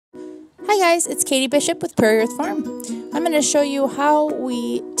guys, it's Katie Bishop with Prairie Earth Farm. I'm going to show you how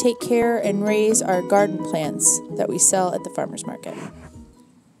we take care and raise our garden plants that we sell at the farmer's market.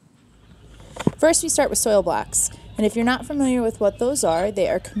 First, we start with soil blocks. And if you're not familiar with what those are, they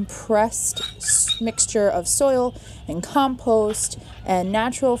are compressed mixture of soil and compost and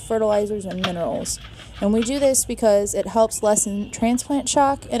natural fertilizers and minerals. And we do this because it helps lessen transplant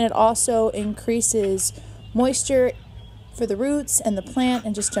shock, and it also increases moisture for the roots and the plant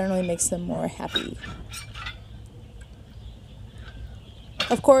and just generally makes them more happy.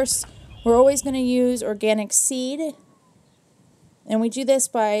 Of course, we're always going to use organic seed, and we do this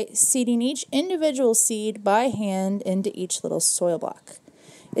by seeding each individual seed by hand into each little soil block.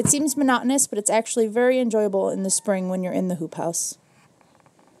 It seems monotonous, but it's actually very enjoyable in the spring when you're in the hoop house.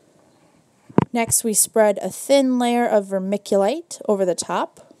 Next, we spread a thin layer of vermiculite over the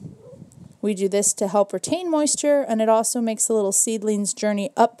top. We do this to help retain moisture, and it also makes the little seedlings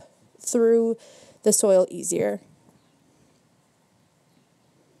journey up through the soil easier.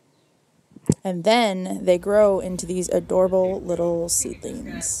 And then they grow into these adorable little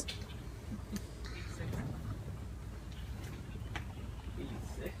seedlings.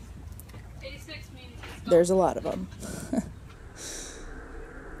 There's a lot of them.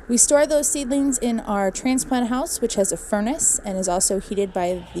 We store those seedlings in our transplant house, which has a furnace and is also heated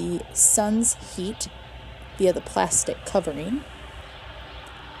by the sun's heat via the plastic covering.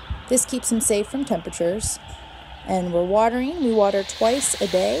 This keeps them safe from temperatures. And we're watering. We water twice a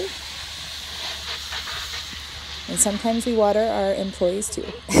day. And sometimes we water our employees too.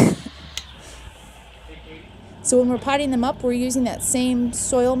 So when we're potting them up, we're using that same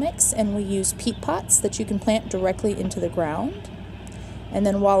soil mix, and we use peat pots that you can plant directly into the ground. And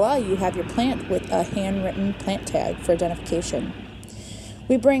then voila, you have your plant with a handwritten plant tag for identification.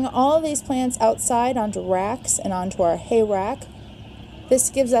 We bring all of these plants outside onto racks and onto our hay rack. This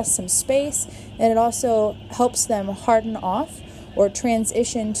gives us some space, and it also helps them harden off or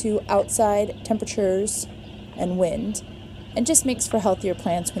transition to outside temperatures and wind, and just makes for healthier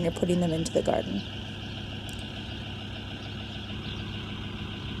plants when you're putting them into the garden.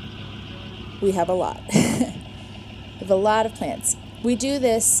 We have a lot. We have a lot of plants. We do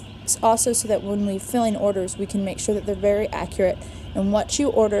this also so that when we're filling orders, we can make sure that they're very accurate and what you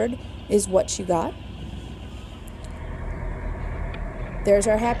ordered is what you got. There's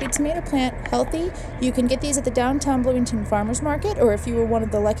our happy tomato plant, healthy. You can get these at the downtown Bloomington Farmers Market, or if you were one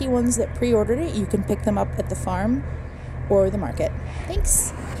of the lucky ones that pre-ordered it, you can pick them up at the farm or the market.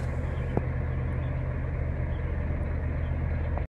 Thanks.